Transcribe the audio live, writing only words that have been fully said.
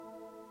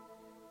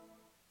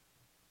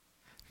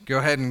Go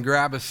ahead and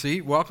grab a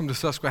seat. Welcome to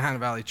Susquehanna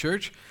Valley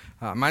Church.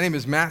 My name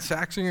is Matt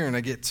Saxinger, and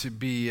I get to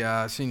be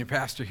senior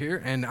pastor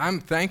here. And I'm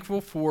thankful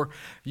for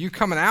you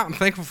coming out. I'm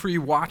thankful for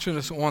you watching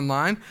us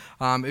online.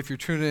 If you're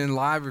tuning in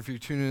live or if you're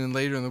tuning in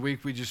later in the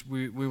week,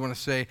 we want to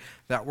say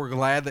that we're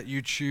glad that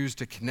you choose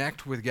to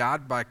connect with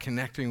God by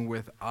connecting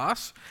with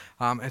us.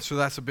 And so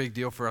that's a big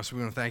deal for us.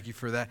 We want to thank you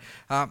for that.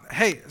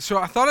 Hey, so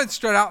I thought I'd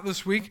start out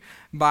this week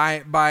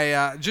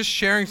by just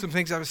sharing some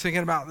things I was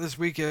thinking about this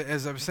week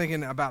as I was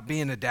thinking about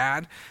being a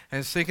dad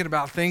and thinking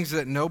about things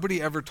that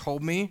nobody ever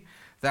told me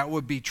that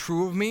would be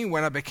true of me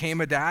when I became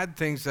a dad,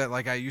 things that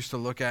like I used to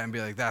look at and be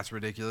like, that's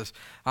ridiculous.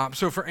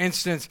 So for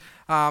instance,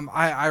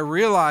 I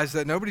realized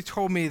that nobody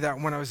told me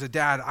that when I was a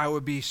dad, I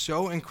would be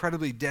so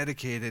incredibly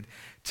dedicated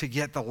to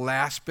get the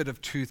last bit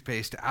of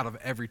toothpaste out of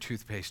every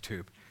toothpaste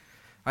tube.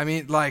 I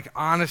mean, like,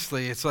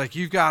 honestly, it's like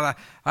you've got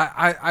to,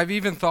 I've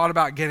even thought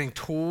about getting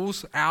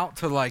tools out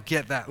to, like,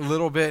 get that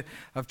little bit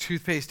of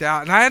toothpaste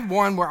out. And I had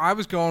one where I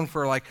was going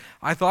for, like,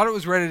 I thought it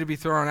was ready to be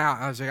thrown out.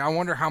 And I was like, I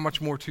wonder how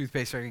much more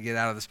toothpaste I can get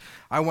out of this.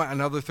 I went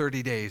another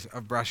 30 days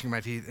of brushing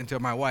my teeth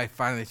until my wife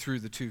finally threw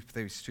the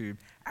toothpaste tube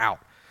out.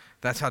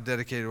 That's how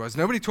dedicated it was.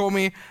 Nobody told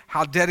me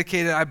how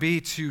dedicated I'd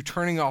be to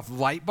turning off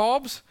light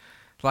bulbs.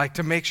 Like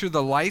to make sure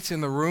the lights in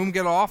the room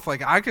get off.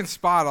 Like I can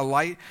spot a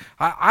light.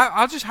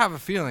 I'll just have a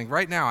feeling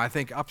right now. I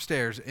think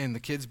upstairs in the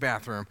kids'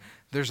 bathroom,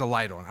 there's a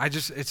light on.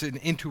 It's an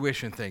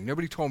intuition thing.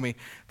 Nobody told me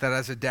that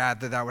as a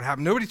dad that would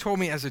happen. Nobody told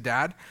me as a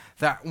dad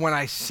that when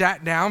I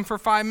sat down for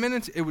 5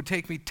 minutes, it would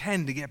take me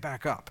 10 to get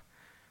back up.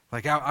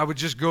 Like I would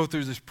just go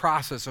through this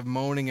process of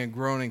moaning and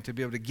groaning to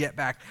be able to get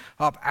back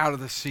up out of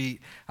the seat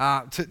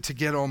to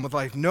get on with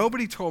life.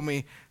 Nobody told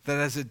me that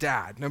as a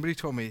dad. Nobody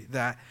told me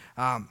that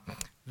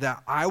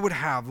I would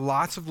have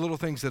lots of little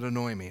things that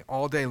annoy me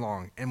all day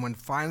long. And when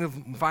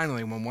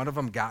finally, when one of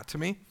them got to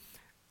me,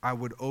 I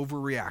would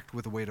overreact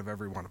with the weight of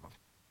every one of them.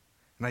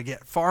 And I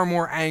get far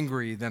more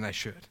angry than I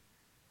should.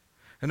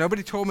 And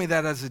nobody told me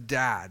that as a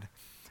dad,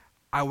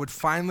 I would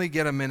finally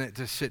get a minute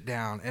to sit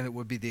down, and it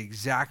would be the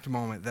exact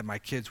moment that my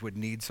kids would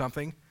need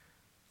something.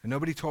 And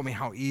nobody told me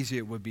how easy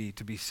it would be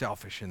to be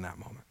selfish in that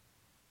moment.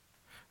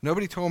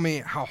 Nobody told me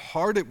how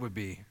hard it would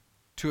be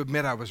to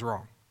admit I was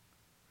wrong.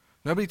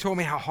 Nobody told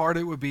me how hard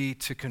it would be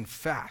to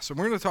confess. And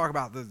we're going to talk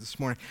about this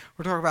morning.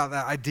 We're talking about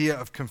that idea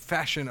of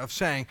confession, of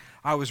saying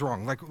I was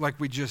wrong, like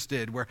we just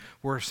did, where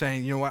we're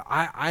saying, you know what,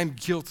 I'm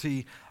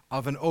guilty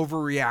of an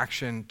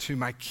overreaction to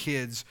my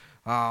kids'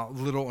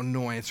 little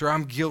annoyance, or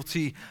I'm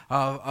guilty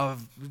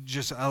of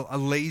just a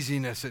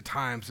laziness at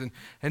times.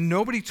 And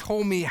nobody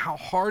told me how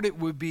hard it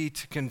would be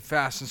to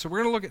confess. And so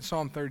we're going to look at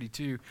Psalm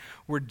 32,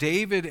 where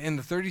David in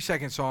the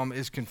 32nd Psalm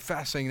is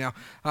confessing. Now,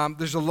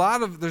 there's a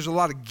lot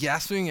of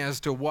guessing as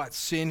to what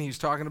sin he's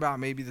talking about,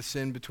 maybe the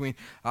sin between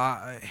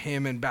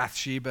him and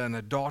Bathsheba, an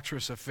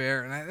adulterous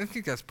affair, and I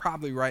think that's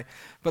probably right.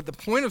 But the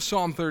point of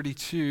Psalm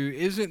 32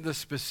 isn't the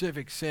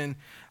specific sin.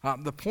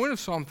 The point of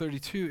Psalm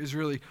 32 is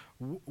really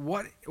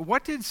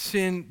what did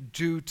sin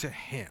do to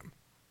him?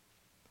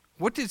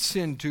 What did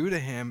sin do to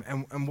him,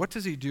 and what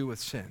does he do with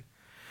sin?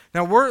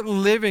 Now, we're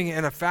living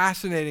in a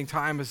fascinating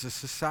time as a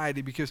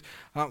society because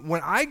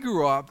when I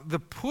grew up, the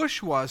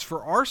push was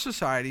for our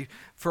society,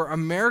 for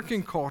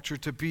American culture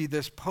to be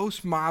this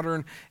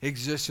postmodern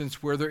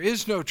existence where there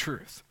is no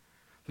truth.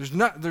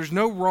 There's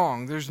no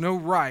wrong, there's no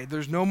right,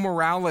 there's no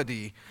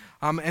morality.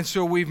 And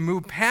so we've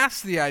moved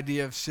past the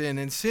idea of sin,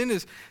 and sin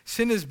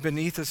is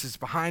beneath us, it's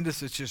behind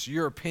us, it's just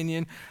your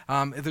opinion.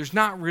 There's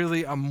not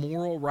really a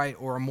moral right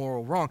or a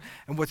moral wrong.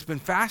 And what's been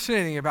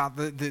fascinating about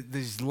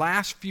these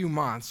last few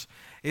months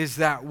is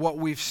that what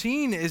we've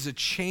seen is a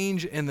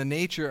change in the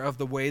nature of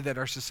the way that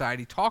our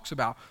society talks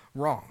about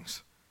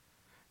wrongs.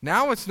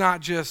 Now it's not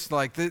just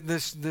like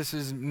this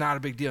is not a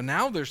big deal.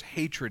 Now there's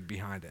hatred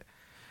behind it.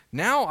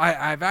 Now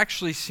I've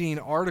actually seen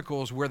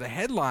articles where the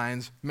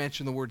headlines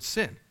mention the word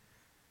sin.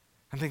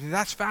 I'm thinking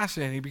that's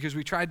fascinating because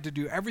we tried to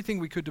do everything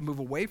we could to move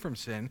away from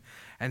sin,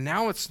 and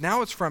now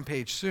it's front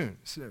page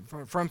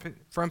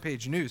front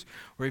page news,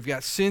 where you've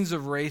got sins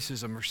of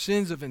racism or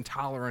sins of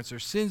intolerance or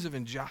sins of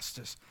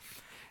injustice.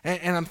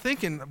 And I'm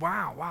thinking,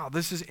 wow,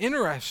 this is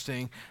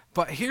interesting,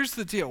 but here's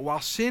the deal. While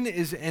sin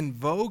is in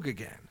vogue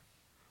again,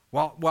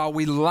 while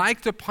we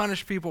like to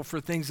punish people for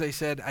things they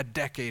said a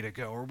decade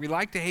ago, or we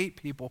like to hate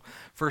people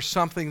for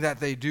something that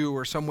they do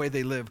or some way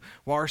they live,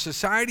 while our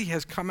society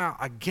has come out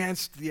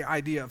against the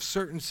idea of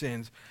certain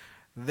sins,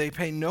 they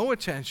pay no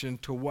attention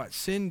to what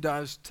sin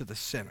does to the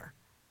sinner.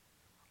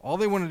 All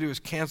they want to do is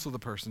cancel the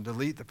person,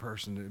 delete the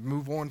person,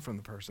 move on from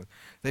the person.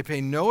 They pay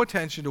no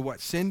attention to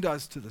what sin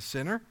does to the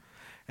sinner,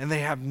 and they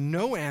have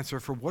no answer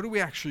for what do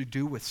we actually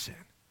do with sin?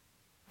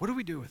 What do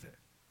we do with it?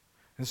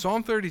 And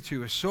Psalm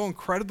 32 is so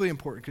incredibly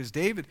important because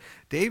David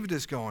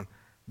is going,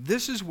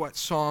 this is what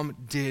Psalm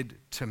did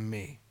to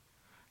me,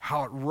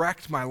 how it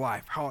wrecked my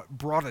life, how it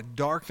brought a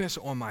darkness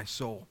on my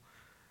soul.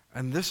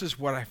 And this is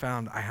what I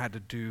found I had to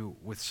do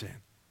with sin.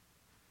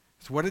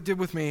 It's what it did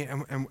with me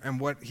and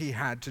what he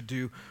had to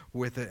do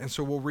with it. And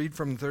so we'll read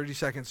from the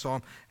 32nd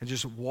Psalm and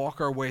just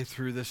walk our way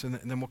through this, and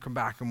then we'll come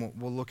back and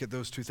we'll look at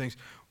those two things.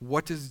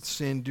 What does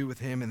sin do with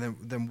him, and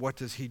then what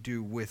does he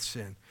do with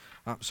sin?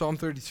 Psalm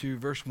 32,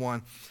 verse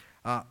 1.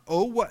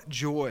 Oh, what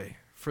joy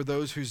for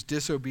those whose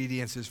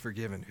disobedience is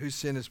forgiven, whose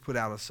sin is put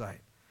out of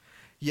sight.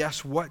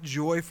 Yes, what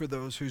joy for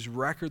those whose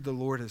record the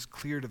Lord has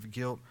cleared of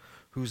guilt,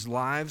 whose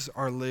lives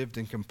are lived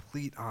in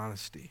complete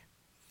honesty.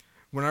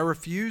 When I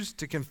refused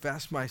to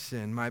confess my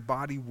sin, my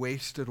body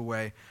wasted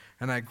away,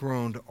 and I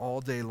groaned all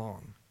day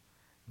long.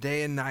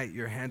 Day and night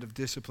your hand of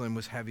discipline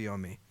was heavy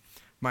on me.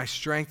 My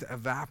strength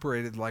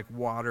evaporated like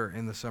water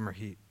in the summer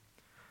heat.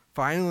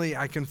 Finally,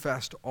 I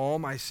confessed all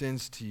my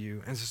sins to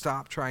you and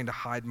stopped trying to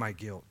hide my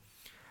guilt.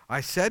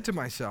 I said to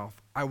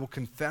myself, I will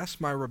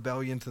confess my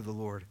rebellion to the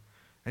Lord,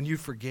 and you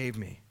forgave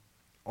me.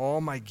 All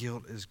my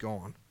guilt is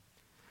gone.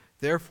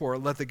 Therefore,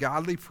 let the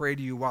godly pray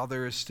to you while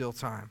there is still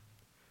time,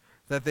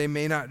 that they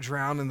may not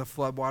drown in the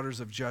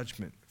floodwaters of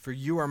judgment. For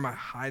you are my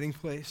hiding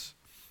place.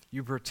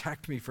 You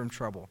protect me from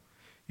trouble.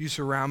 You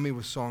surround me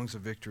with songs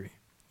of victory.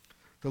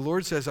 The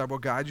Lord says, I will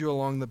guide you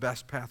along the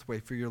best pathway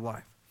for your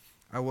life.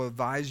 I will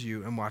advise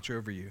you and watch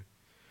over you.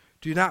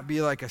 Do not be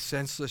like a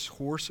senseless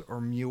horse or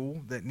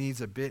mule that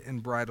needs a bit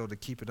and bridle to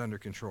keep it under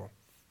control.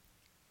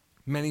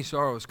 Many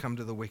sorrows come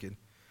to the wicked,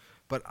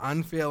 but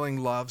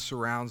unfailing love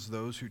surrounds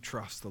those who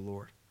trust the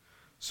Lord.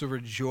 So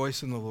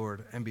rejoice in the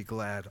Lord and be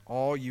glad,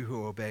 all you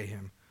who obey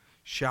him.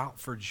 Shout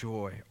for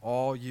joy,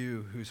 all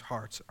you whose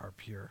hearts are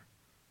pure.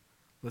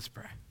 Let's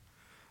pray.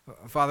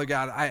 Father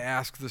God, I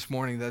ask this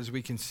morning that as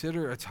we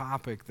consider a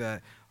topic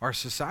that our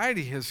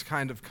society has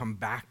kind of come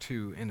back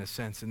to, in a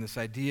sense, in this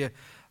idea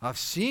of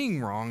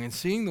seeing wrong and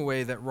seeing the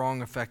way that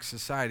wrong affects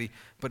society,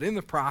 but in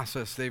the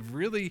process, they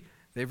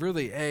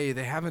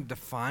haven't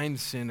defined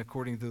sin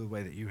according to the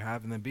way that you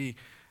have, and then B,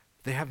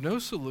 they have no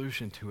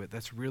solution to it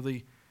that's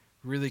really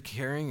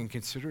caring and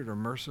considerate or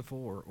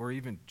merciful or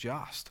even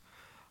just.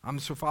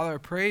 So, Father, I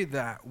pray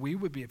that we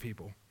would be a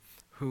people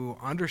who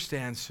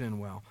understand sin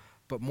well,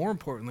 but more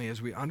importantly,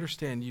 as we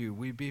understand you,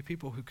 we be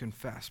people who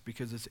confess,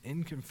 because it's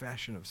in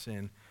confession of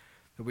sin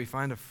that we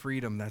find a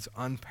freedom that's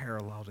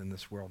unparalleled in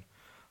this world.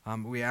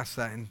 We ask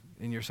that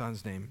in your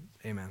Son's name.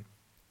 Amen.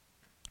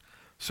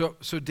 So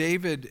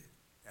David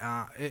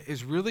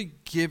is really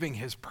giving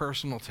his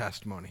personal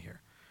testimony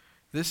here.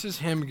 This is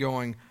him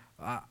going,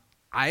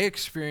 I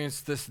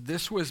experienced this.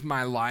 This was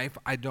my life.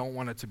 I don't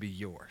want it to be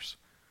yours.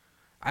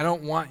 I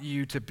don't want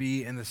you to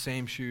be in the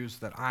same shoes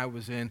that I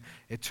was in.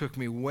 It took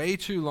me way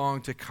too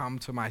long to come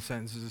to my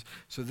senses.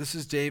 So this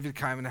is David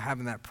kind of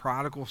having that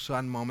prodigal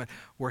son moment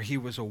where he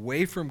was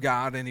away from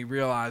God and he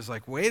realized,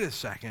 like, wait a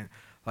second,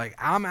 like,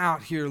 I'm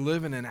out here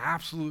living in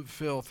absolute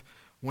filth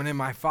when in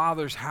my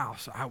Father's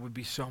house I would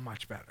be so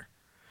much better.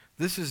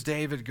 This is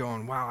David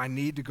going, wow, I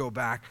need to go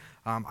back.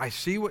 I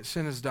see what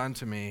sin has done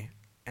to me.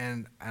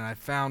 And I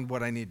found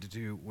what I need to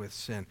do with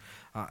sin.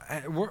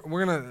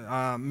 We're going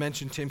to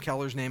mention Tim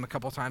Keller's name a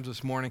couple times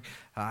this morning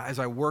as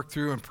I work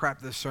through and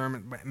prep this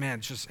sermon. Man,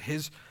 just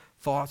his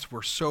thoughts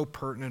were so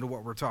pertinent to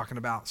what we're talking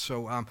about.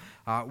 So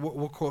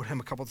we'll quote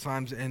him a couple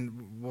times,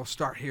 and we'll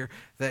start here.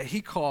 That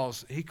he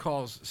calls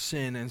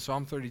sin in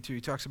Psalm 32.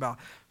 He talks about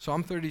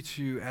Psalm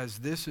 32 as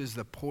this is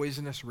the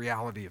poisonous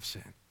reality of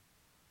sin.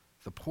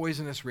 The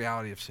poisonous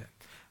reality of sin.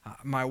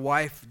 My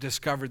wife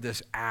discovered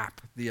this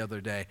app the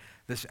other day,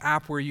 this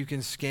app where you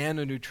can scan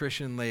a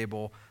nutrition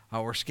label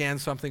or scan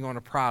something on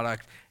a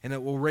product, and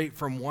it will rate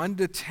from 1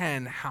 to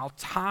 10 how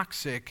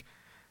toxic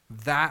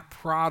that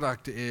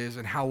product is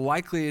and how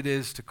likely it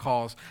is to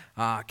cause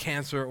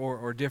cancer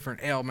or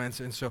different ailments.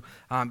 And so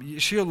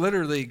she'll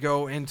literally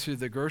go into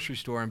the grocery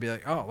store and be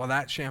like, oh, well,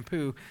 that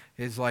shampoo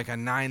is like a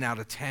 9 out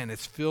of 10.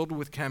 It's filled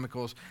with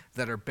chemicals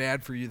that are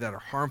bad for you, that are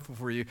harmful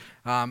for you.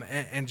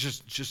 And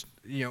just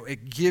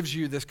it gives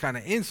you this kind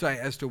of insight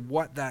as to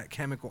what that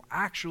chemical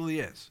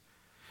actually is.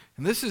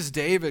 And this is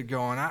David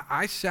going,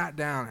 I sat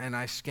down and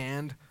I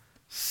scanned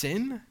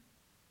sin,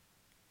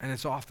 and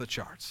it's off the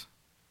charts.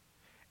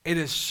 It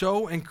is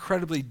so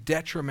incredibly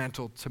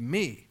detrimental to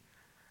me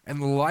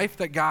and the life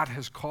that God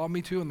has called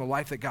me to and the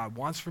life that God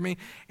wants for me.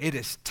 It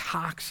is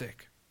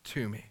toxic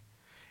to me.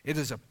 It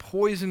is a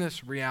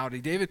poisonous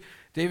reality.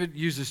 David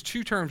uses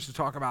two terms to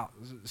talk about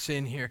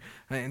sin here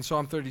in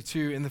Psalm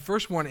 32. And the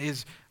first one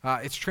is,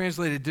 it's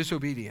translated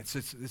disobedience.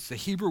 It's the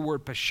Hebrew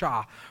word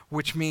pashah,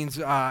 which means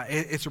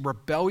it's a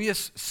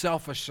rebellious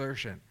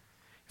self-assertion.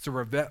 It's a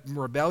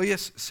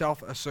rebellious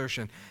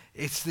self-assertion.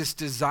 It's this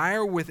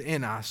desire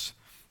within us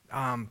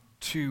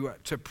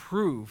to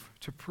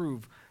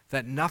prove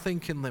that nothing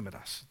can limit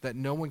us, that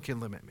no one can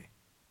limit me.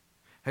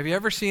 Have you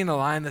ever seen a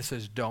line that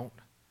says don't,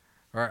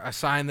 or a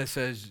sign that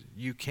says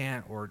you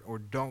can't,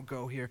 or don't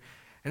go here?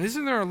 And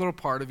isn't there a little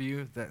part of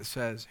you that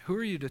says, who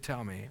are you to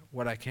tell me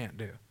what I can't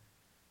do?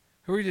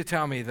 Who are you to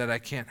tell me that I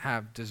can't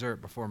have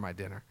dessert before my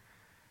dinner?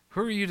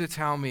 Who are you to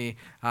tell me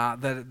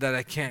that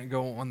I can't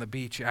go on the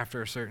beach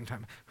after a certain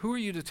time? Who are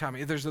you to tell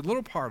me? There's a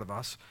little part of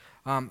us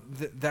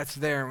that's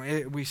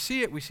there. We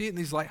see it in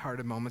these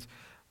lighthearted moments,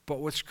 But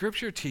what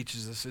Scripture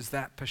teaches us is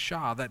that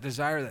pasha, that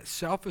desire, that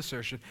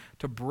self-assertion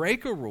to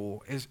break a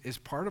rule is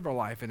part of our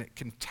life, and it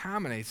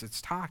contaminates,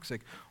 it's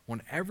toxic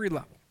on every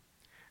level.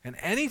 And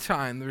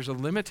anytime there's a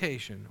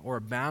limitation or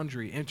a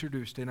boundary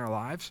introduced in our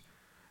lives,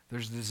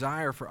 there's a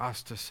desire for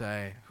us to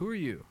say, who are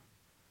you?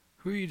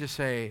 Who are you to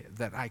say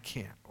that I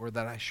can't or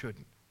that I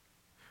shouldn't?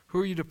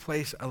 Who are you to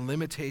place a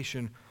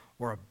limitation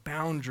or a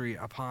boundary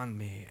upon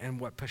me? And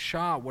what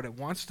pasha, what it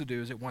wants to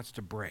do is it wants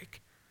to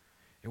break.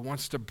 It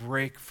wants to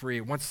break free.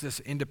 It wants this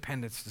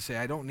independence to say,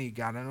 I don't need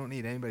God. I don't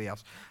need anybody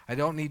else. I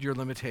don't need your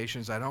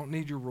limitations. I don't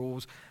need your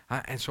rules.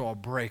 And so I'll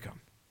break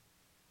them.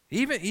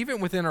 Even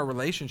within our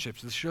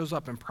relationships, this shows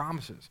up in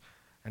promises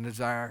and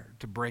desire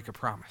to break a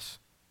promise.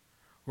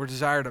 Or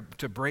desire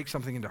to break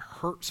something and to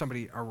hurt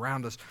somebody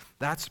around us.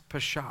 That's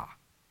pasha.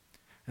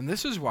 And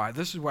this is why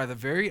the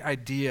very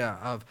idea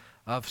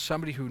of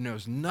somebody who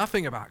knows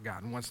nothing about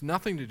God and wants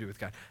nothing to do with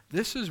God,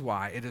 this is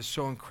why it is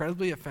so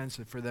incredibly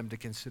offensive for them to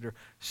consider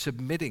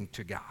submitting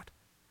to God.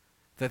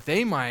 That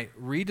they might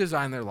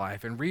redesign their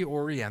life and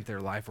reorient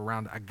their life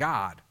around a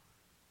God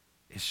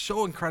is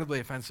so incredibly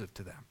offensive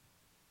to them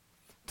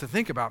to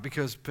think about,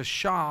 because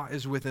pasha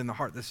is within the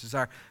heart, this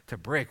desire to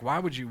break. Why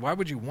would you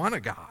want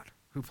a God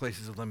who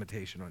places a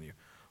limitation on you?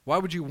 Why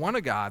would you want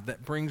a God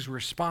that brings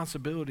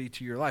responsibility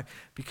to your life?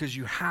 Because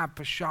you have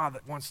pasha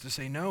that wants to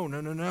say, no,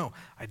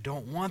 I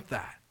don't want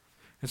that.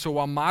 And so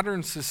while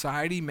modern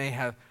society may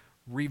have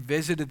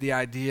revisited the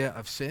idea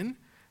of sin,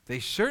 they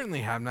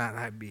certainly have not, and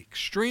I'd be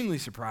extremely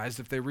surprised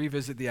if they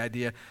revisit the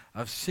idea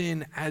of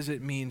sin as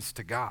it means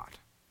to God.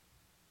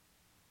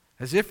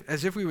 As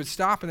if we would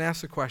stop and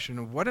ask the question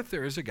of, what if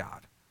there is a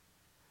God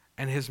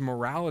and his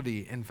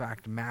morality in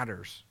fact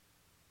matters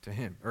to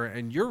him,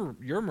 and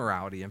your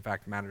morality in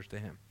fact matters to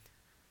him?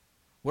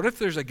 What if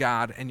there's a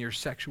God and your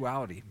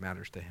sexuality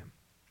matters to him?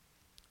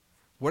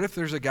 What if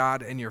there's a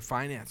God and your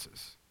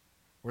finances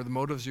or the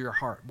motives of your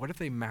heart? What if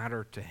they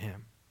matter to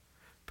him?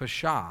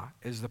 Pasha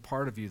is the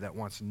part of you that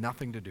wants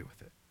nothing to do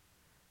with it.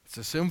 It's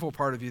a sinful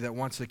part of you that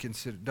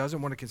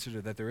doesn't want to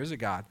consider that there is a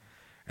God,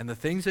 and the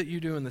things that you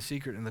do in the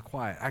secret and the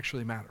quiet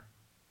actually matter.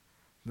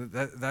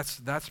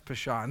 That's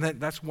pasha, and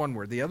that's one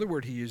word. The other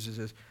word he uses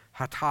is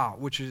hata,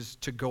 which is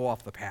to go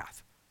off the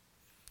path.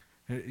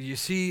 You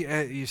see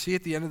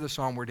at the end of the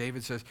psalm where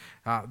David says,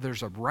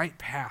 there's a right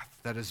path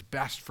that is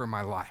best for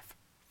my life.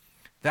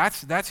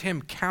 That's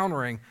him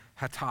countering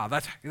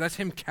hata. That's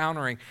him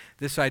countering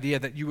this idea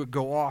that you would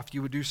go off,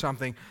 you would do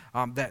something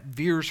that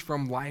veers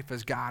from life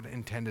as God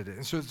intended it.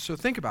 And so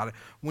think about it.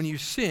 When you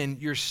sin,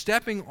 you're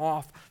stepping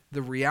off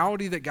the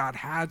reality that God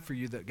had for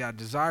you, that God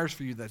desires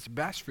for you, that's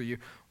best for you,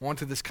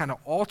 onto this kind of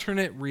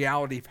alternate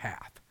reality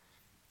path.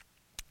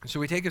 So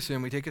we take a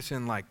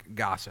sin like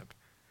gossip,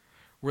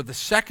 where the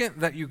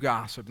second that you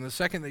gossip and the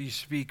second that you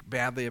speak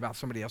badly about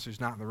somebody else who's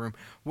not in the room,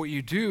 what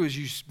you do is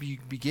you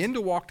begin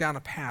to walk down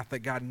a path that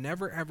God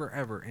never, ever,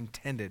 ever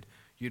intended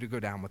you to go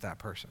down with that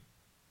person.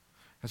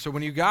 And so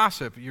when you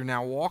gossip, you're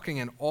now walking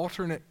an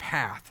alternate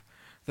path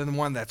than the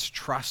one that's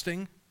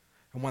trusting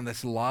and one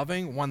that's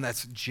loving, one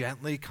that's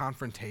gently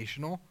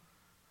confrontational,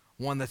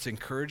 one that's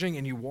encouraging,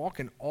 and you walk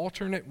an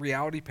alternate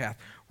reality path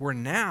where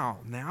now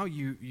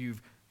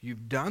you've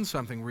done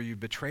something where you've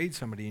betrayed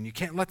somebody and you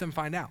can't let them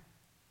find out.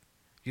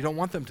 You don't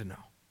want them to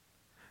know.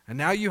 And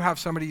now you have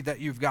somebody that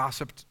you've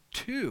gossiped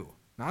to,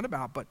 not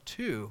about, but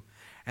to,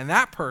 and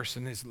that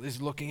person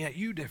is looking at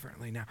you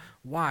differently now.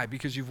 Why?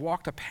 Because you've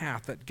walked a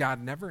path that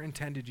God never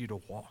intended you to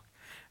walk.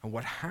 And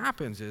what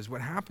happens is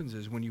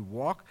when you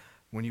walk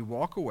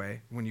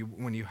away, when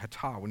you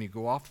hata, when you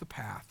go off the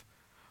path,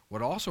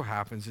 what also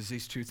happens is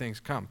these two things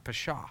come,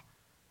 pasha.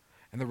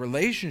 And the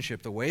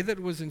relationship, the way that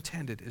it was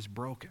intended, is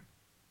broken.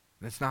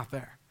 And it's not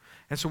there.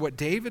 And so what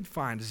David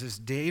finds is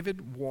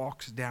David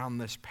walks down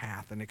this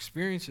path and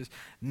experiences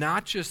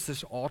not just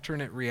this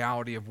alternate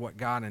reality of what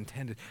God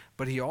intended,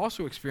 but he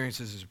also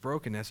experiences his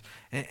brokenness,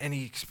 and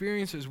he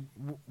experiences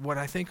what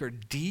I think are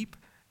deep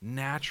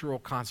natural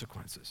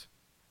consequences.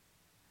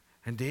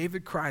 And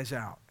David cries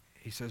out.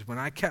 He says, when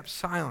I kept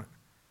silent,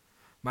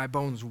 my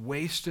bones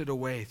wasted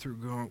away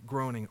through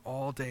groaning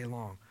all day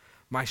long.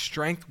 My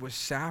strength was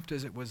sapped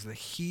as it was the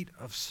heat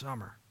of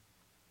summer.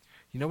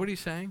 You know what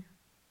he's saying?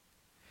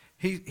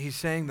 He's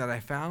saying that I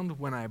found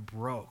when I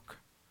broke,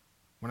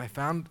 when I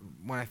found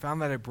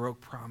that I broke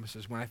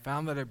promises, when I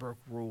found that I broke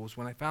rules,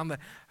 when I found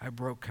that I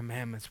broke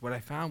commandments, what I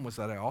found was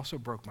that I also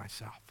broke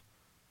myself.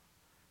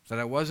 That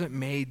I wasn't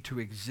made to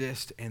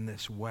exist in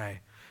this way.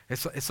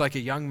 It's like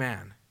a young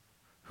man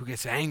who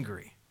gets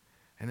angry,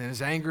 and in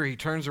his anger he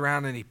turns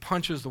around and he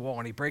punches the wall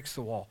and he breaks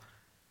the wall,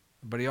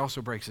 but he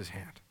also breaks his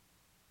hand.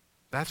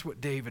 That's what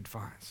David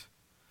finds.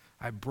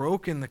 I've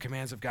broken the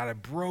commands of God.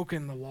 I've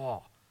broken the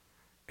law.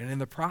 And in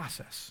the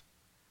process,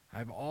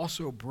 I've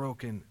also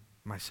broken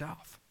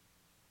myself.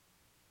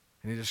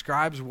 And he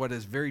describes what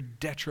is very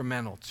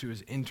detrimental to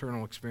his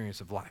internal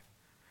experience of life,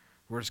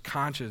 where his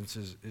conscience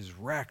is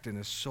wrecked and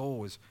his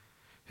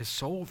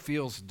soul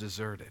feels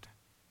deserted.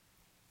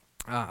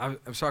 I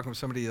was talking with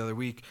somebody the other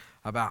week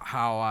about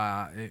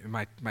how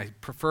my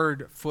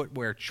preferred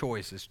footwear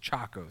choice is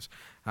Chacos.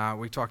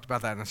 We talked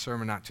about that in a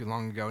sermon not too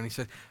long ago, and he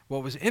said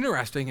what was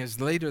interesting is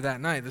later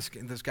that night,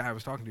 this guy I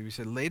was talking to, he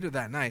said later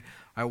that night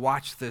I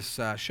watched this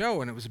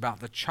show, and it was about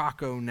the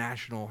Chaco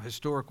National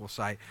Historical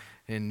Site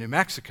in New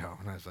Mexico,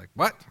 and I was like,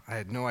 what? I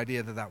had no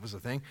idea that was a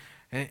thing.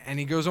 And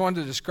he goes on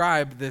to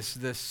describe this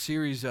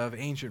series of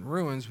ancient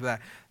ruins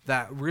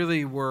that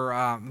really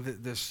were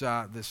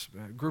this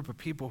group of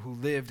people who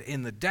lived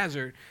in the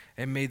desert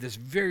and made this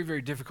very,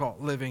 very difficult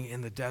living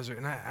in the desert.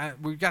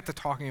 And we got to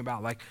talking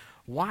about, like,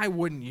 why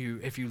wouldn't you,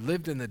 if you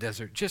lived in the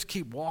desert, just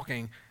keep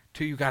walking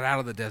till you got out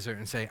of the desert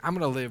and say, I'm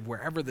going to live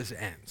wherever this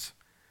ends?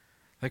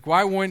 Like,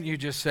 why wouldn't you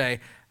just say,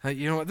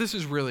 you know what, this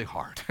is really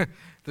hard.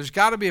 There's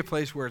got to be a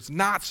place where it's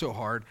not so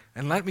hard,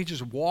 and let me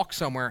just walk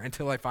somewhere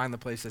until I find the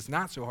place that's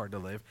not so hard to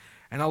live,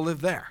 and I'll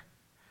live there.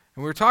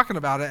 And we were talking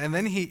about it, and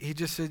then he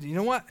just said, you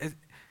know what,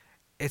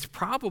 it's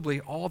probably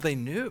all they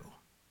knew.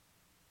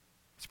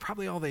 It's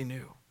probably all they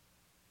knew.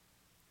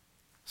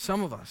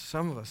 Some of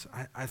us,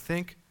 I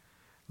think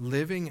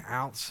living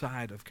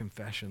outside of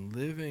confession,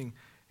 living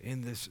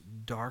in this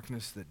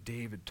darkness that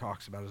David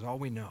talks about is all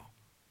we know.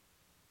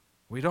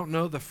 We don't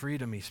know the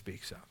freedom he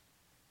speaks of.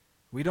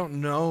 We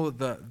don't know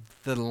the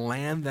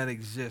land that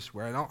exists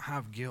where I don't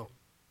have guilt,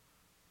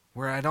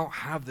 where I don't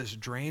have this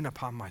drain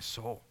upon my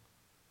soul.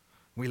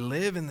 We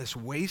live in this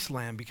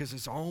wasteland because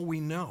it's all we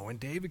know. And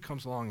David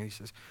comes along and he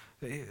says,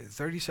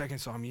 32nd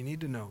Psalm, you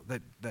need to know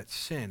that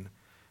sin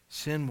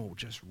will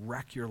just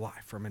wreck your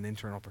life from an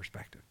internal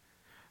perspective.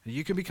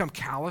 You can become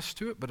callous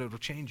to it, but it'll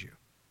change you.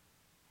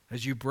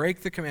 As you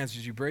break the commands,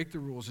 as you break the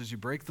rules, as you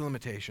break the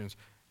limitations,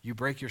 you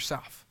break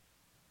yourself.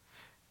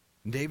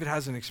 And David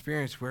has an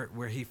experience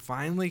where he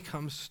finally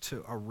comes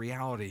to a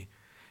reality.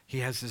 He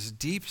has this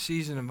deep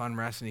season of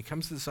unrest, and he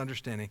comes to this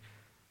understanding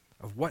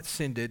of what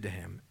sin did to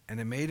him,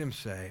 and it made him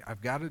say, I've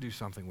got to do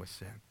something with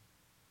sin.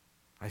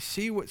 I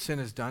see what sin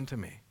has done to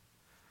me.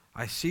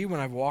 I see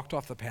when I've walked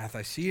off the path.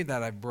 I see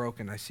that I've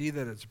broken. I see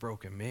that it's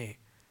broken me.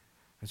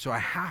 And so I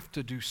have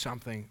to do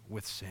something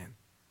with sin.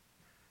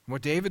 And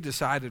what David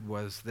decided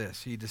was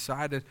this. He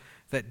decided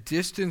that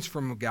distance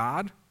from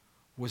God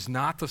was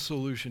not the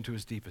solution to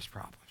his deepest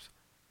problems.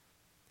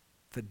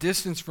 The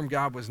distance from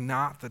God was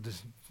not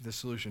the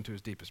solution to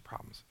his deepest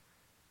problems.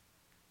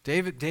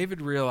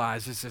 David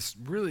realizes this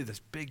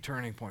big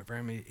turning point for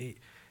him.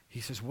 He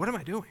says, what am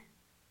I doing?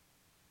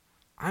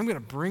 I'm going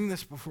to bring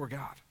this before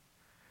God.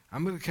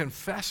 I'm going to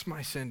confess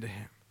my sin to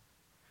him.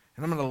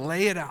 And I'm going to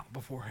lay it out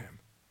before him.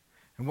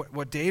 And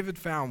what David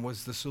found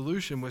was the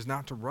solution was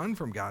not to run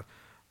from God,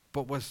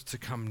 but was to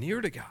come near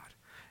to God.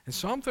 In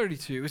Psalm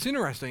 32, it's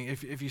interesting,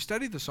 if you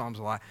study the Psalms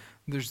a lot,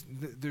 there's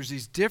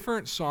these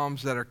different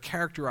Psalms that are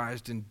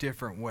characterized in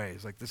different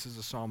ways. Like this is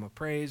a Psalm of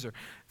praise, or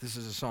this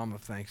is a Psalm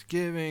of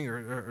thanksgiving,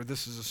 or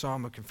this is a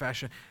Psalm of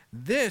confession.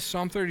 This,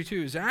 Psalm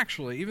 32, is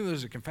actually, even though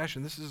there's a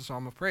confession, this is a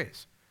Psalm of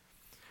praise.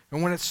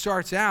 And when it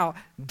starts out,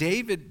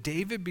 David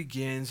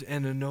begins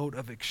in a note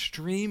of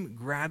extreme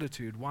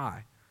gratitude.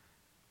 Why?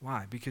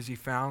 Why? Because he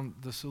found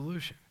the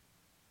solution.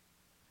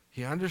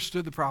 He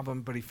understood the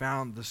problem, but he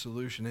found the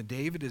solution. And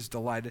David is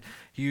delighted.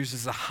 He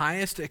uses the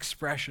highest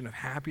expression of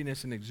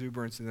happiness and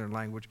exuberance in their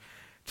language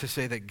to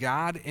say that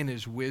God, in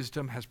his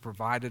wisdom, has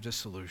provided a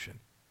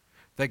solution.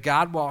 That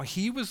God, while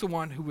he was the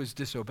one who was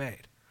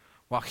disobeyed,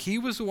 while he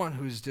was the one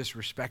who was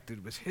disrespected,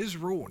 it was his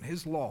rule and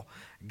his law,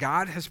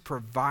 God has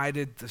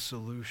provided the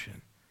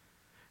solution.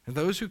 And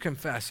those who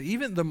confess,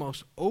 even the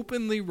most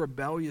openly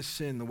rebellious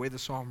sin, the way the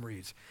psalm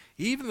reads,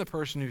 even the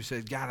person who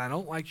says, God, I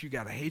don't like you,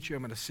 God, I hate you,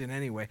 I'm going to sin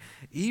anyway,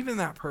 even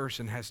that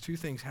person has two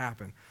things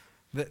happen,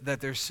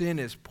 that their sin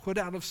is put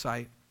out of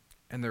sight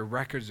and their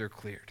records are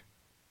cleared.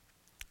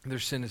 Their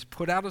sin is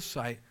put out of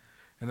sight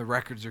and the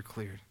records are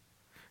cleared.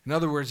 In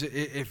other words,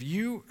 if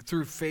you,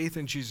 through faith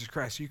in Jesus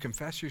Christ, you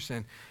confess your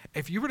sin,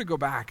 if you were to go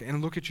back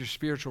and look at your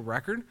spiritual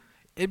record,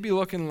 it'd be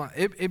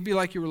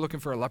like you were looking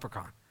for a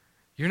leprechaun.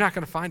 You're not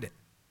going to find it.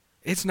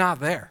 It's not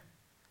there.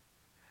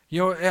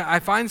 You know, I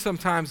find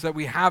sometimes that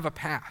we have a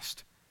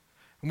past,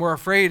 and we're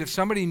afraid if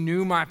somebody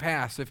knew my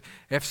past,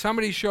 if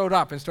somebody showed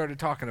up and started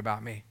talking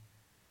about me,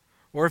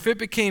 or if it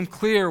became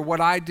clear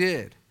what I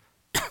did,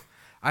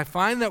 I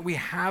find that we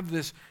have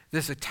this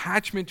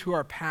attachment to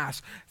our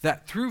past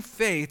that through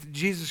faith,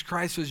 Jesus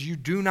Christ says you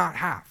do not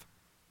have.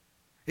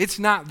 It's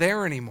not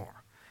there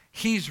anymore.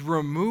 He's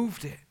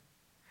removed it.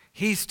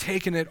 He's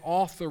taken it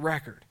off the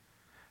record.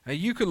 Now,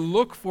 you can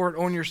look for it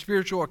on your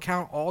spiritual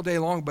account all day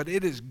long, but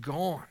it is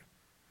gone.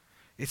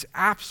 It's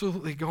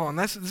absolutely gone.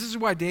 This is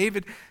why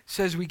David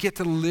says we get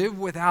to live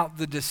without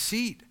the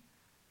deceit.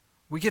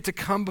 We get to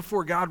come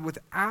before God with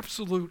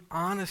absolute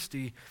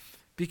honesty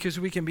because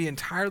we can be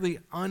entirely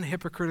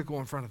unhypocritical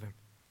in front of him.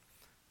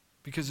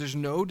 Because there's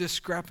no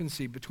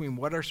discrepancy between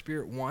what our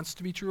spirit wants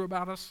to be true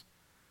about us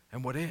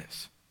and what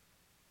is.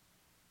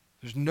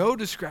 There's no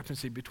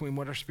discrepancy between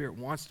what our spirit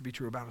wants to be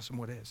true about us and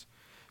what is.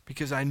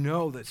 Because I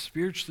know that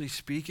spiritually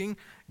speaking,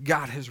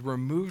 God has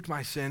removed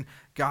my sin.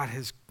 God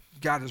has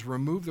God has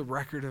removed the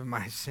record of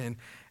my sin.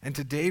 And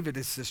to David,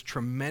 it's this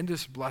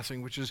tremendous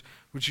blessing, which is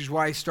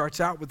why he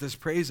starts out with this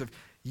praise of,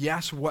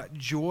 yes, what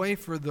joy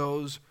for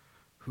those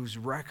whose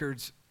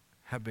records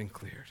have been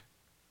cleared.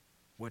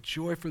 What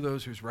joy for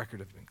those whose record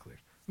have been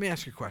cleared. Let me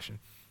ask you a question.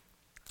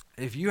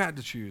 If you had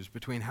to choose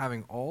between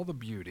having all the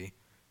beauty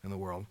in the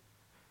world,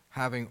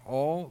 having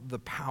all the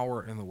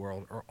power in the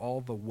world, or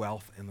all the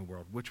wealth in the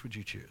world, which would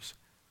you choose?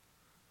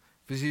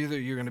 If it's either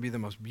you're going to be the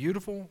most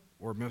beautiful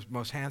or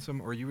most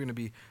handsome, or you're going to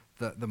be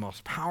the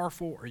most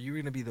powerful, or you're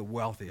going to be the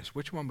wealthiest,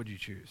 which one would you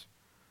choose?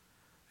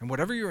 And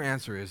whatever your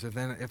answer is,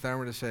 if I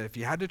were to say, if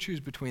you had to choose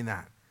between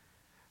that,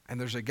 and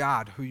there's a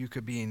God who you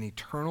could be in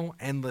eternal,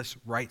 endless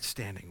right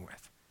standing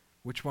with,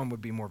 which one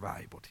would be more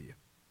valuable to you?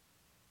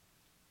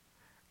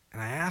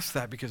 And I ask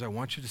that because I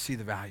want you to see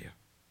the value.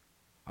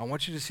 I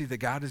want you to see that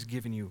God has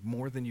given you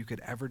more than you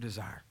could ever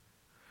desire.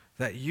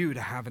 That you,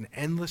 to have an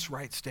endless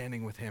right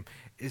standing with him,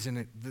 is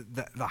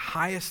the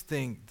highest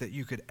thing that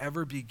you could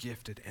ever be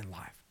gifted in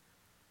life.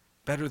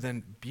 Better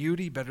than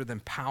beauty, better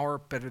than power,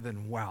 better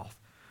than wealth.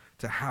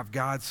 To have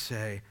God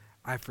say,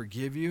 I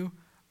forgive you,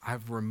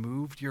 I've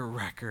removed your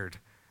record,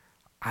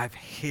 I've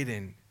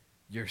hidden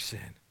your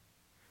sin,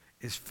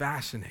 is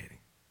fascinating.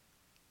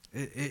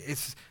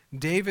 It's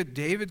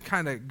David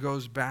kind of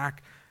goes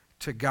back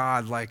to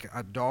God like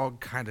a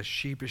dog kind of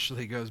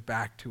sheepishly goes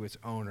back to its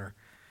owner.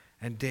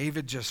 And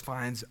David just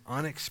finds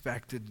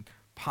unexpected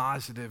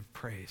positive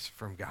praise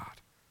from God.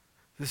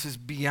 This is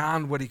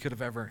beyond what he could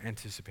have ever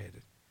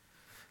anticipated.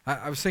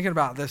 I was thinking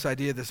about this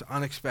idea, this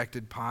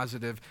unexpected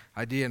positive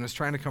idea, and I was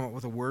trying to come up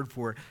with a word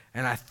for it.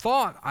 And I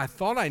thought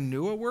I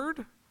knew a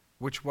word,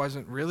 which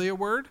wasn't really a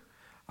word.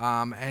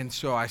 And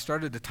so I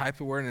started to type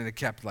the word, and it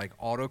kept like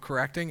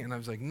auto-correcting. And I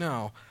was like,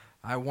 no,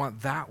 I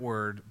want that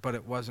word, but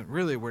it wasn't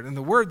really a word. And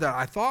the word that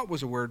I thought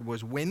was a word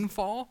was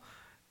windfall,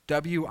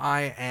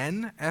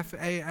 W-I-N-F-A-L-L,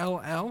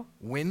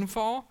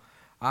 windfall.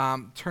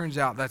 Turns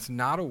out that's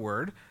not a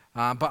word.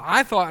 But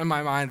I thought in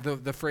my mind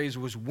the phrase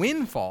was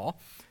windfall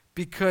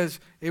because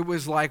it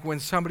was like when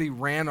somebody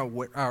ran a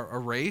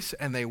race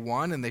and they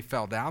won and they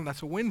fell down.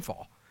 That's a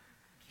windfall.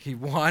 He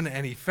won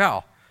and he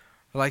fell.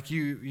 Like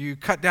you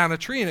cut down a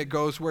tree and it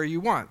goes where you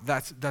want.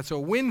 That's a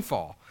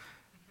windfall.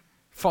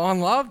 Fall in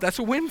love, that's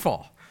a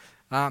windfall.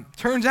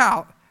 Turns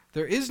out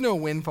there is no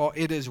windfall.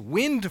 It is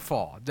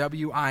windfall,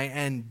 W-I-N-D-F-A-L-L.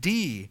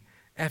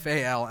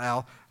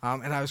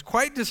 And I was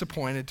quite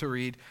disappointed to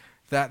read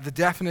that the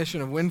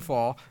definition of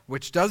windfall,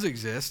 which does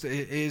exist,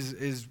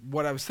 is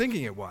what I was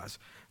thinking it was.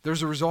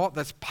 There's a result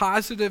that's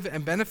positive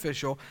and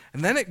beneficial,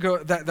 and then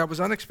that was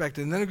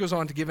unexpected, and then it goes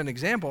on to give an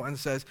example and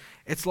says,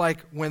 it's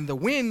like when the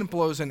wind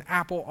blows an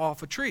apple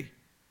off a tree.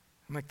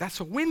 I'm like, that's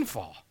a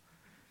windfall.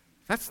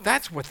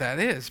 That's what that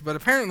is. But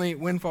apparently,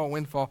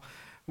 windfall,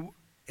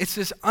 it's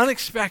this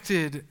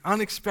unexpected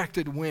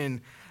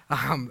win,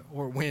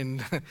 or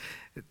wind.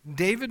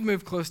 David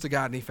moved close to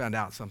God, and he found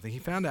out something. He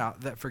found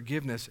out that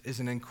forgiveness is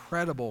an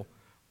incredible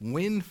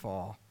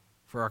windfall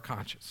for our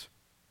conscience.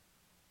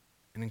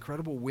 An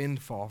incredible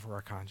windfall for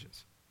our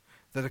conscience.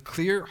 That a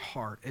clear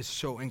heart is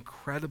so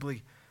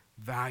incredibly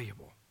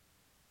valuable.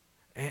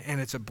 And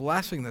it's a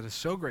blessing that is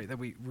so great that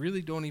we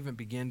really don't even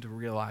begin to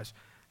realize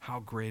how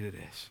great it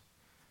is.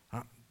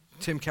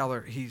 Tim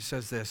Keller, he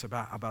says this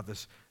about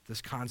this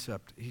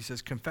concept. He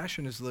says,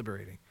 confession is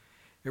liberating.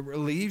 It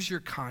relieves your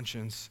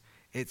conscience.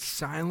 It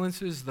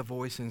silences the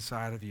voice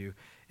inside of you.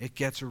 It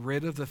gets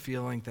rid of the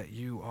feeling that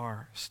you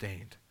are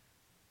stained.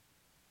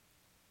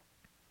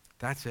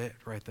 That's it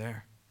right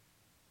there.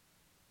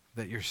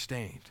 That you're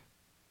stained.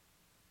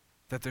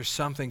 That there's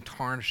something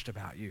tarnished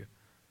about you.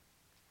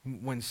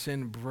 When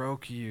sin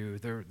broke you,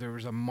 there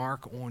was a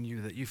mark on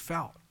you that you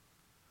felt.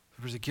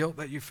 There was a guilt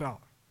that you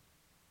felt.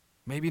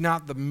 Maybe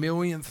not the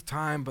millionth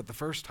time, but the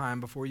first time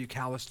before you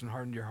calloused and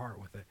hardened your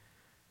heart with it.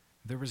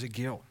 There was a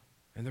guilt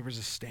and there was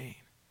a stain.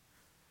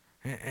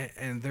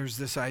 And there's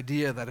this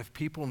idea that if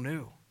people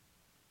knew,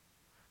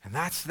 and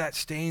that's that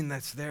stain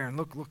that's there. And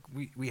look,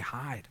 we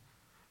hide.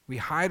 We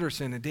hide our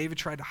sin, and David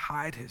tried to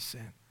hide his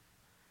sin.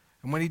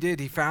 And when he did,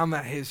 he found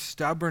that his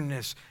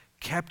stubbornness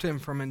kept him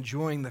from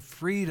enjoying the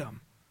freedom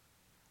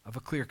of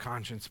a clear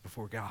conscience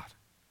before God.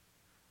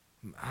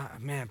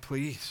 Man,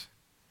 please,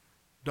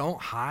 don't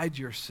hide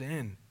your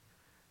sin.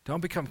 Don't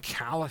become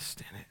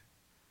calloused in it.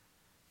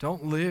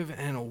 Don't live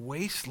in a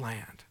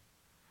wasteland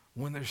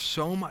when there's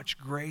so much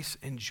grace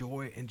and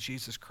joy in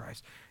Jesus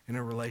Christ in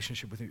a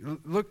relationship with you.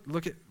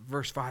 Look at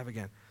verse 5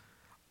 again.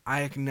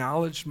 I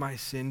acknowledged my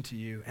sin to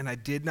you, and I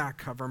did not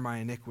cover my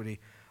iniquity.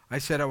 I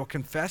said, I will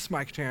confess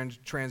my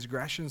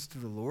transgressions to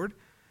the Lord,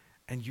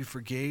 and you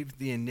forgave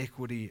the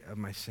iniquity of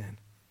my sin.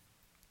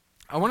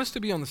 I want us to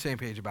be on the same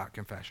page about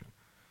confession.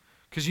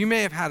 Because you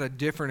may have had a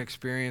different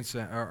experience,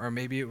 or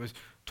maybe it was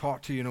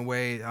taught to you in a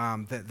way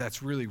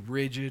that's really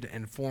rigid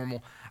and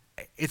formal.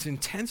 It's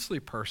intensely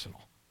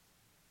personal.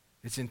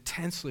 It's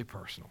intensely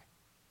personal.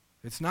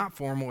 It's not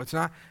formal. It's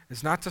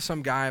not to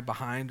some guy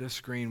behind a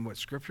screen. What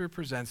Scripture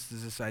presents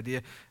is this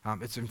idea.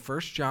 It's in 1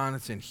 John.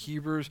 It's in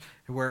Hebrews,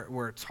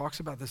 where it talks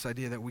about this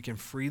idea that we can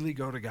freely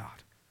go to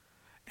God.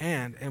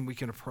 and we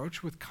can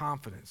approach with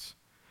confidence,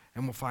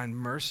 and we'll find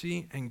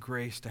mercy and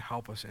grace to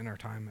help us in our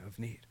time of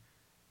need.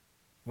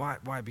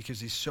 Why? Because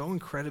he's so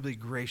incredibly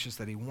gracious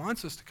that he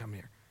wants us to come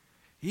here.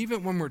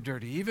 Even when we're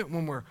dirty, even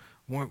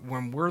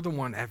when we're the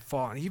one at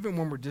fault, and even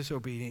when we're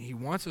disobedient, he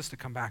wants us to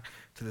come back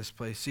to this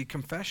place. See,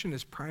 confession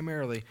is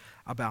primarily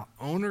about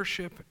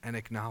ownership and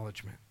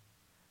acknowledgement.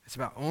 It's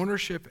about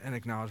ownership and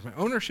acknowledgement.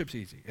 Ownership's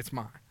easy. It's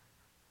mine.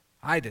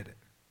 I did it.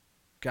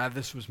 God,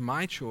 this was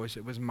my choice.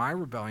 It was my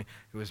rebellion.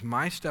 It was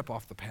my step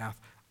off the path.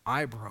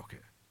 I broke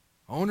it.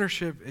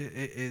 Ownership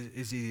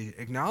is the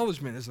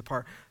acknowledgement is the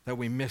part that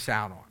we miss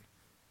out on.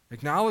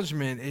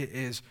 Acknowledgement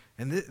is,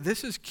 and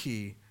this is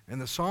key, and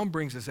the psalm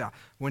brings this out.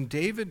 When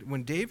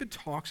David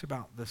talks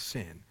about the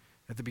sin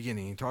at the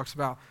beginning, he talks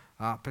about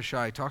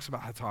Pesha, he talks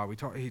about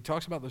Hatah, he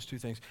talks about those two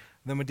things.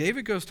 Then when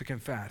David goes to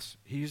confess,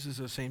 he uses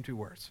those same two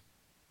words.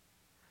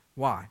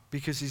 Why?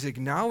 Because he's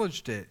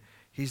acknowledged it.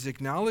 He's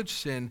acknowledged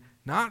sin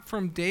not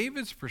from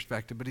David's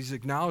perspective, but he's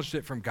acknowledged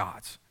it from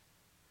God's.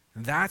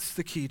 And that's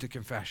the key to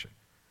confession.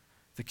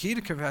 The key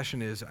to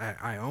confession is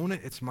I own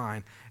it, it's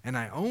mine, and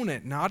I own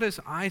it not as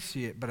I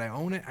see it, but I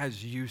own it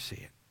as you see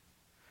it.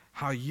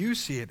 How you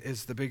see it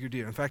is the bigger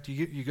deal. In fact,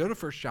 you go to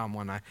 1 John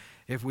 1:9.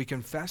 If we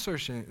confess our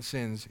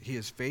sins, he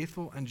is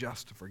faithful and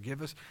just to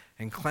forgive us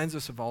and cleanse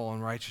us of all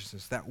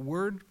unrighteousness. That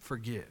word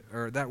forgive,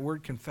 or that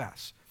word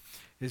confess,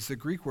 is the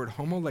Greek word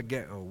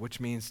homologeo, which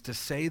means to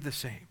say the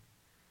same.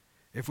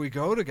 If we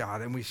go to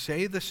God and we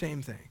say the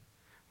same thing,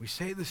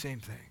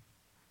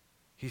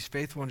 he's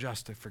faithful and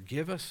just to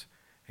forgive us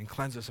and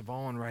cleanse us of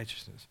all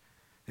unrighteousness.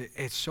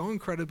 It's so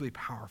incredibly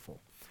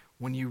powerful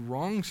when you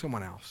wrong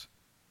someone else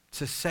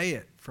to say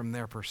it from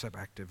their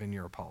perspective in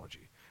your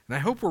apology. And I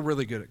hope we're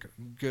really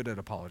good at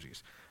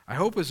apologies. I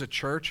hope as a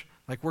church,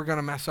 like we're going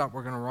to mess up,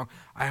 we're going to wrong.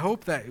 I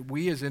hope that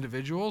we as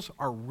individuals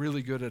are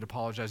really good at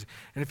apologizing.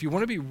 And if you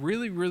want to be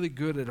really, really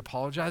good at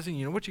apologizing,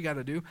 you know what you got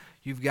to do?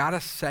 You've got to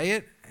say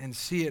it and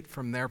see it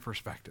from their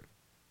perspective.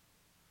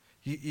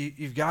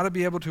 You've got to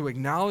be able to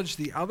acknowledge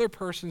the other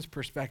person's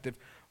perspective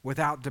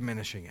without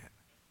diminishing it.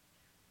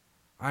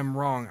 I'm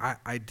wrong.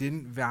 I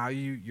didn't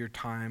value your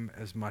time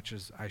as much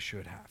as I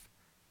should have.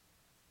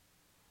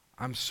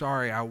 I'm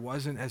sorry, I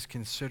wasn't as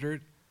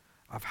considerate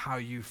of how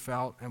you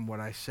felt, and what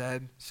I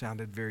said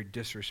sounded very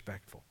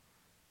disrespectful.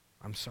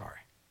 I'm sorry.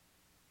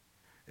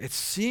 It's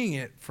seeing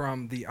it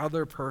from the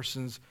other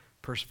person's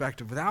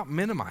perspective without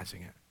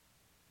minimizing it.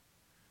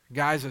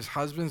 Guys, as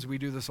husbands, we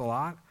do this a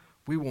lot.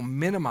 We will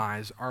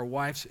minimize our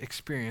wife's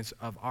experience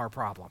of our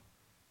problem.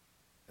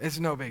 It's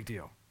no big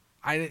deal.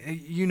 I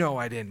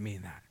didn't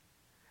mean that.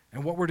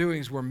 And what we're doing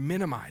is we're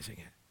minimizing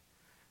it.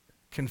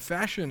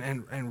 Confession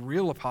and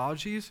real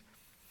apologies,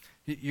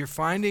 you're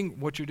finding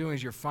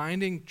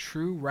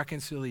true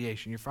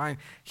reconciliation. You're finding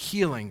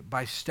healing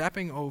by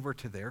stepping over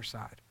to their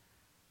side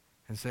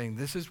and saying,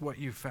 this is what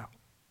you felt.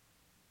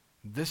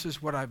 This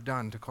is what I've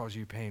done to cause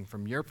you pain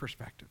from your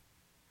perspective,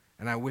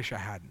 and I wish I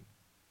hadn't.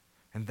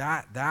 And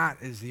that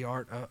is the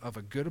art of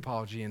a good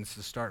apology, and it's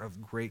the start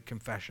of great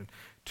confession,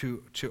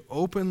 to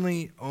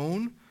openly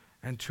own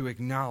and to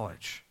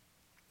acknowledge.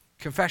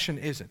 Confession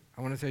isn't.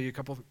 I want to tell you a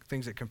couple of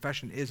things that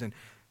confession isn't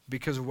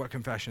because of what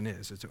confession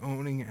is. It's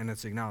owning and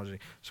it's acknowledging.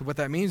 So what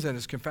that means then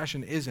is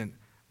confession isn't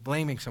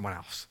blaming someone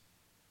else.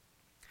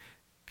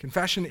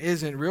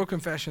 Real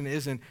confession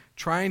isn't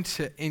trying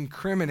to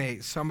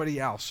incriminate somebody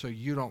else so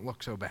you don't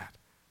look so bad.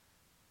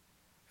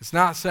 It's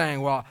not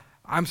saying, well,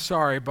 I'm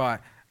sorry,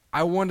 but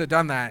I wouldn't have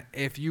done that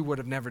if you would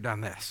have never done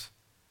this.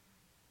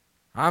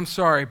 I'm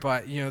sorry,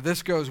 but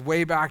this goes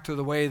way back to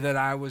the way that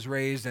I was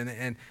raised,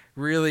 and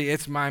really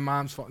it's my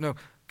mom's fault. No,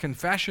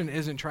 confession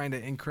isn't trying to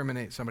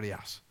incriminate somebody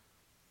else.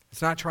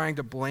 It's not trying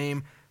to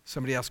blame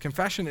somebody else.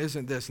 Confession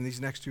isn't this, and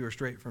these next two are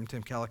straight from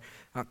Tim Keller.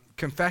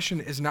 Confession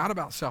is not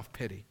about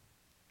self-pity.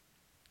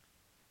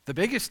 The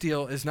biggest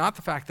deal is not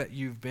the fact that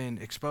you've been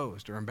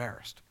exposed or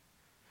embarrassed.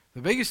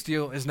 The biggest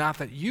deal is not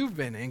that you've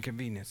been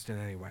inconvenienced in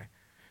any way.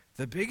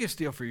 The biggest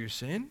deal for your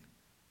sin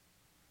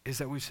is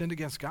that we've sinned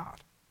against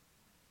God,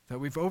 that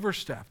we've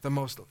overstepped the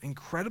most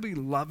incredibly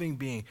loving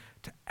being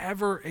to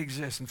ever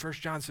exist. And 1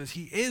 John says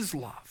he is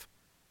love.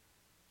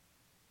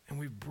 And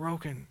we've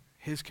broken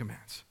his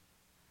commands.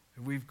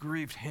 We've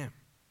grieved him.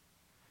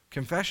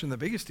 Confession, the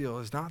biggest deal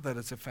is not that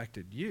it's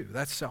affected you.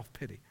 That's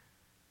self-pity.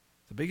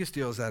 The biggest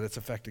deal is that it's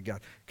affected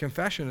God.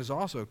 Confession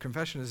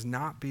is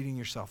not beating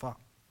yourself up.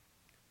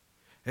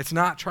 It's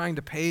not trying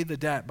to pay the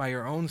debt by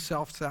your own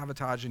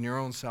self-sabotage and your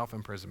own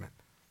self-imprisonment.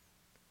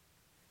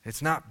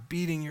 It's not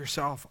beating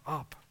yourself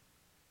up.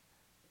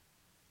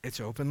 It's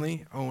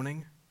openly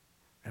owning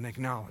and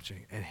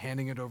acknowledging and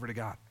handing it over to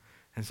God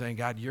and saying,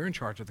 God, you're in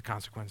charge of the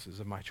consequences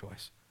of my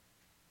choice.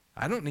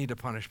 I don't need to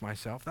punish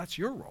myself. That's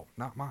your role,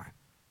 not mine.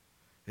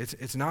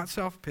 It's not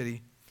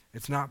self-pity.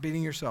 It's not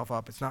beating yourself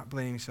up. It's not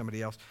blaming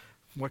somebody else.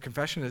 What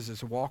confession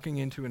is walking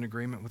into an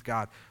agreement with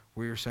God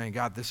where you're saying,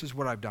 God, this is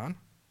what I've done.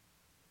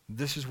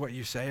 This is what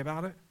you say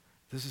about it.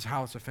 This is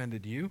how it's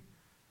offended you.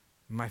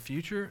 My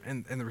future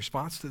and the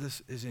response to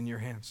this is in your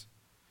hands.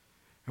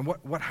 And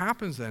what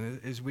happens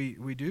then is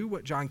we do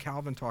what John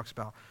Calvin talks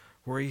about,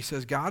 where he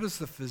says, God is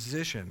the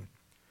physician,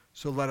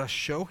 so let us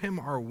show him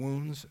our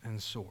wounds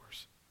and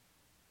sores.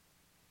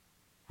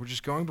 We're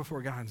just going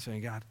before God and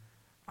saying, God,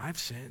 I've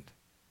sinned.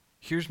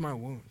 Here's my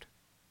wound.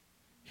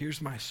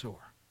 Here's my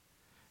sore.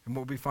 And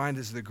what we find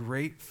is the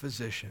great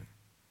physician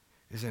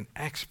is an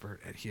expert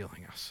at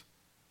healing us,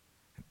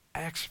 an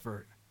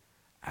expert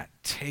at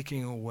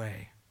taking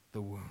away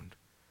the wound,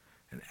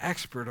 an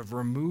expert of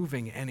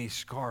removing any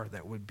scar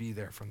that would be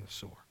there from the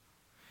sore.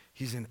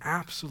 He's an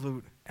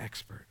absolute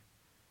expert.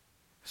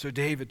 So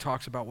David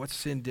talks about what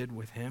sin did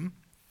with him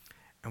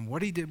and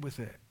what he did with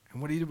it.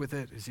 And what he did with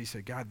it is he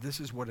said, God, this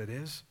is what it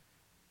is.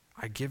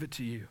 I give it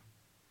to you.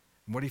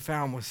 And what he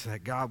found was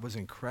that God was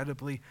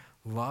incredibly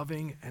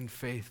loving and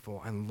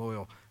faithful and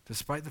loyal,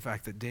 despite the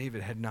fact that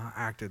David had not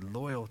acted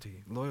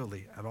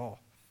loyally at all.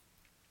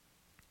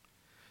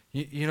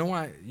 You know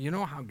why? You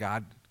know how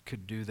God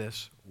could do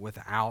this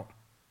without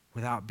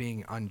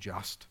being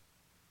unjust?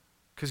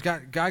 Because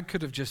God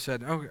could have just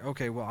said, oh,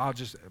 okay, well, I'll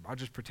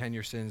just pretend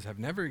your sins have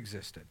never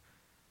existed.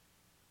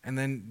 And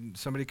then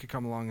somebody could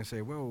come along and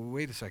say, well,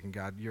 wait a second,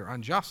 God, you're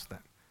unjust then.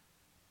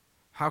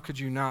 How could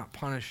you not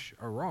punish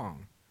a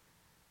wrong?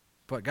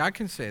 But God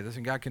can say this,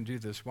 and God can do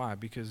this. Why?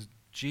 Because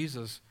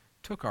Jesus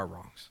took our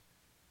wrongs.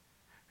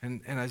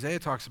 And Isaiah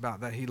talks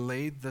about that he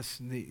laid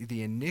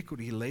the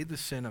iniquity, he laid the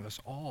sin of us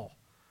all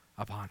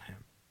upon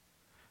him.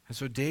 And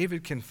so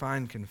David can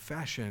find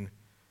confession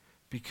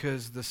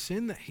because the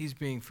sin that he's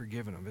being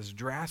forgiven of, as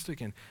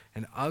drastic and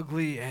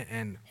ugly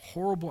and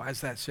horrible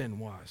as that sin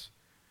was,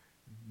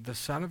 the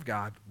Son of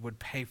God would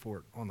pay for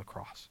it on the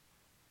cross.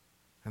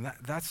 And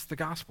that's the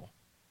gospel.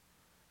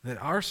 That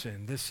our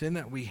sin, this sin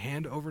that we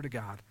hand over to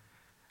God,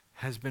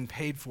 has been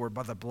paid for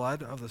by the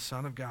blood of the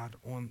Son of God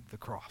on the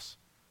cross.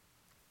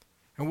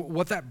 And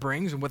what that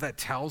brings and what that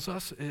tells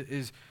us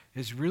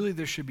is really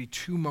there should be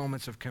two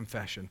moments of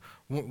confession.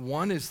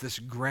 One is this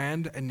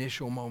grand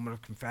initial moment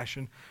of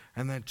confession,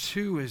 and then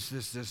two is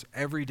this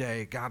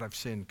everyday God, I've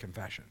sinned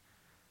confession.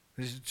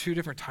 There's two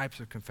different types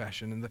of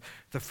confession. And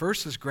the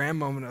first, this grand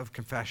moment of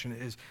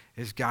confession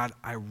is God,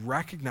 I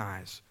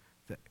recognize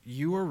that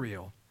you are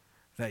real,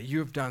 that you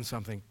have done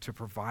something to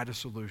provide a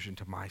solution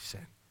to my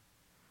sin.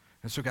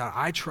 And so God,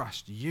 I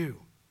trust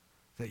you,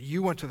 that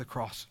you went to the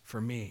cross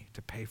for me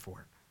to pay for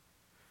it.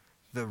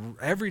 The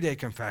everyday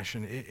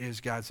confession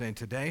is God saying,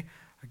 today,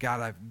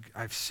 God,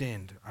 I've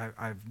sinned.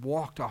 I've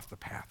walked off the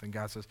path. And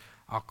God says,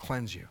 I'll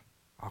cleanse you.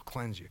 I'll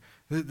cleanse you.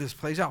 This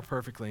plays out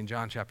perfectly in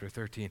John chapter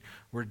 13,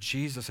 where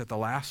Jesus at the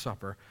Last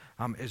Supper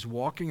is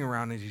walking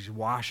around and he's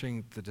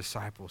washing the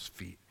disciples'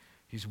 feet.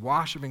 He's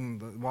washing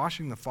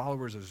the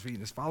followers of his feet.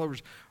 And his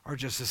followers are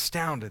just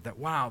astounded that,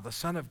 wow, the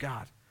Son of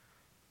God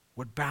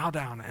would bow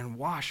down and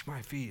wash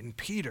my feet. And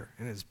Peter,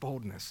 in his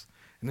boldness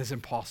and his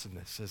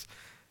impulsiveness,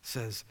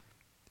 says,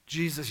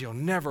 Jesus, you'll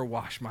never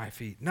wash my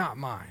feet, not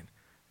mine.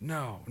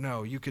 No,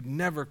 you could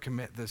never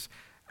commit this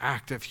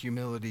act of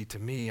humility to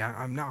me.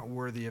 I'm not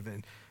worthy of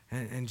it.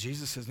 And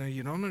Jesus says, no,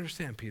 you don't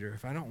understand, Peter.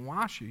 If I don't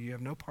wash you, you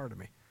have no part of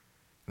me.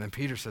 And then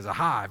Peter says,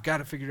 aha, I've got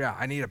it figured out.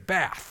 I need a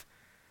bath.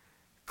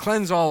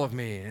 Cleanse all of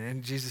me.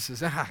 And Jesus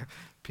says,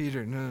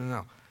 Peter,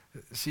 no.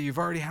 See, you've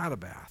already had a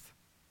bath.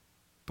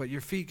 But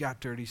your feet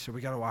got dirty, so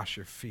we got to wash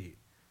your feet.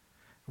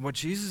 And what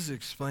Jesus is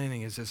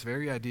explaining is this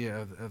very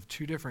idea of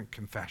two different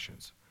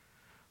confessions.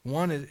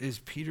 One is,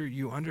 Peter,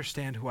 you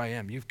understand who I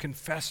am. You've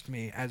confessed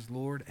me as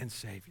Lord and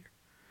Savior.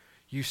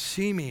 You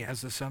see me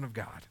as the Son of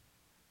God.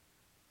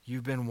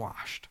 You've been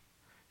washed.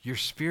 Your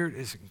spirit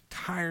is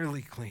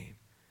entirely clean.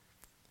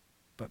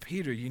 But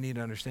Peter, you need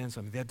to understand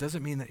something. That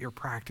doesn't mean that you're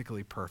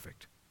practically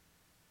perfect.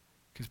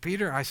 Because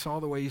Peter, I saw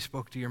the way you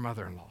spoke to your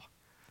mother-in-law.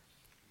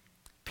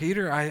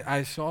 Peter,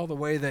 I saw the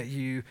way that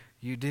you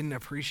didn't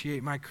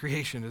appreciate my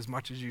creation as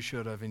much as you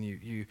should have, and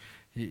you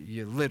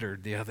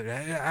littered the other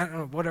day. I don't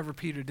know, whatever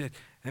Peter did.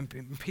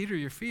 And Peter,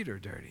 your feet are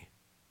dirty.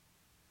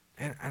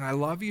 And I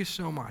love you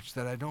so much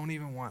that I don't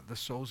even want the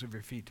soles of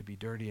your feet to be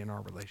dirty in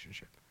our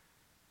relationship.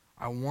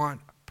 I want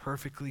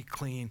perfectly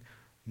clean,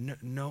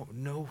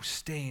 no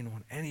stain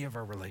on any of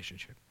our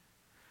relationship.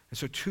 And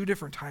so two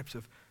different types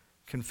of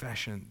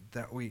confession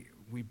that we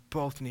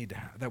both need to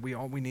have, that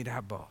we need to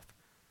have both.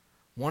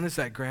 One is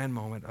that grand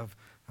moment of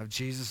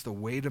Jesus, the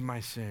weight of my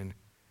sin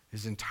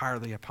is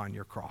entirely upon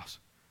your cross.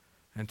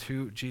 And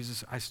two,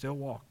 Jesus, I still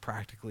walk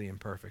practically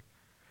imperfect.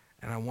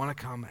 And I want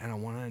to come and I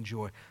want to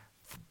enjoy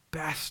the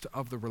best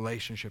of the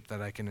relationship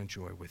that I can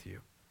enjoy with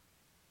you.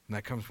 And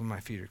that comes when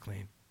my feet are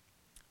clean.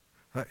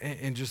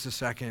 In just a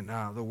second,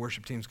 the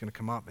worship team's going to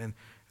come up and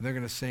they're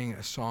going to sing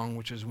a song,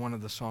 which is one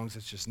of the songs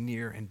that's just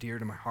near and dear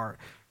to my heart.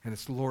 And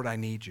it's, Lord, I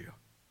need you.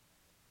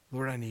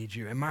 Lord, I need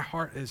you. And my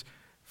heart is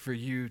for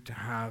you to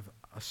have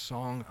a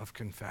song of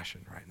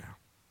confession right now.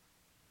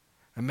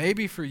 And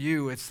maybe for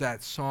you, it's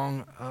that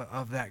song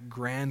of that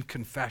grand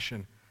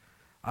confession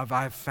of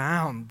I've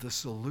found the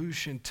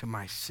solution to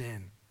my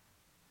sin.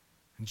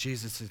 And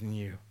Jesus is in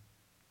you.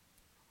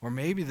 Or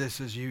maybe this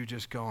is you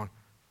just going,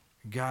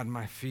 God,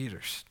 my feet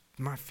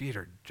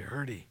are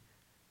dirty.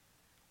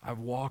 I've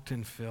walked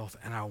in filth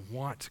and I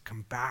want to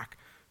come back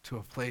to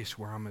a place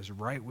where I'm as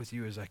right with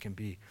you as I can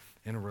be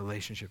in a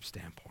relationship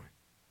standpoint.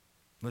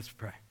 Let's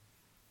pray.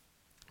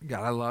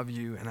 God, I love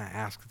you, and I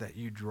ask that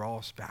you draw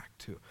us back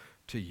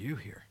to you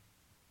here.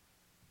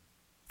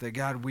 That,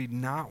 God, we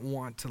not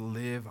want to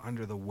live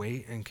under the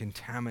weight and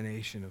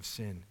contamination of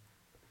sin,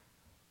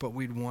 but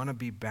we'd want to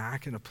be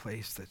back in a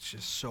place that's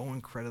just so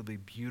incredibly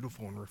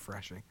beautiful and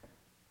refreshing.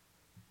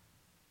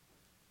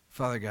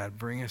 Father God,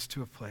 bring us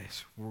to a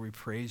place where we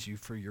praise you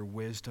for your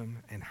wisdom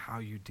and how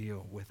you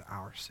deal with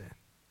our sin.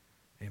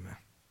 Amen.